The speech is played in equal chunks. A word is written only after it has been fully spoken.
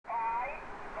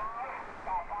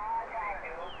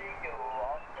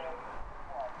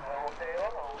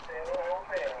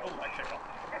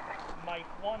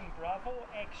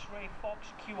X-ray Fox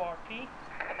QRP.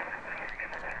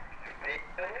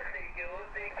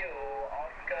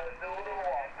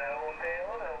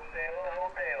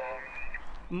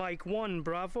 Mike 1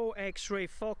 Bravo X-ray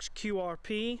Fox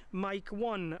QRP. Mike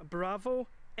 1 Bravo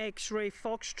X-ray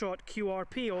Foxtrot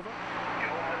QRP, over. You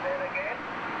want to say it again?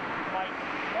 Mike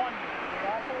 1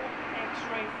 Bravo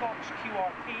X-ray Fox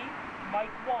QRP.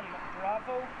 Mike 1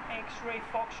 Bravo X-ray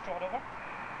Foxtrot, over.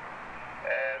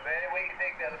 Very weak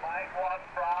signal. Mike 1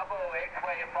 Bravo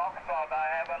X-ray Foxtrot. I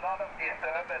have a lot of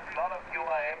disturbance, a lot of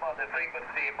QRM on the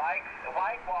frequency. Mike 1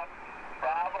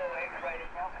 Bravo X-ray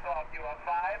Foxtrot. You are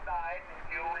 59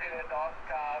 Juliet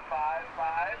Oscar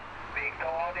 55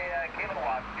 Victoria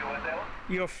Kilowatt. QSL.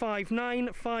 You're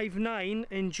 5959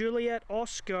 in Juliet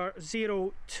Oscar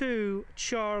 02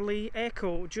 Charlie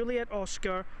Echo. Juliet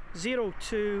Oscar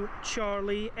 02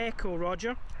 Charlie Echo,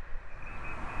 Roger.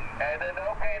 And an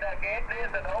locator again,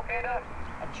 please, an locator.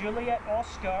 Juliet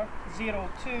Oscar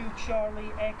 02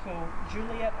 Charlie Echo.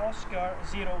 Juliet Oscar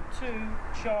 02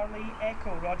 Charlie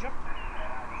Echo, Roger.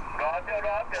 Roger,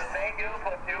 thank you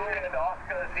for Juliet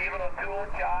Oscar 02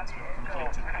 Charlie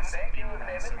Echo. Thank you,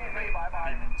 73,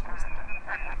 bye-bye.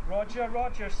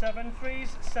 Roger, 7 3s,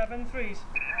 7 3s.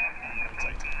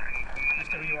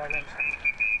 Just WR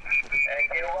Thank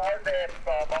you,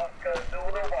 from Oscar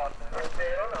Zulu 1,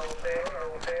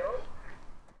 hotel.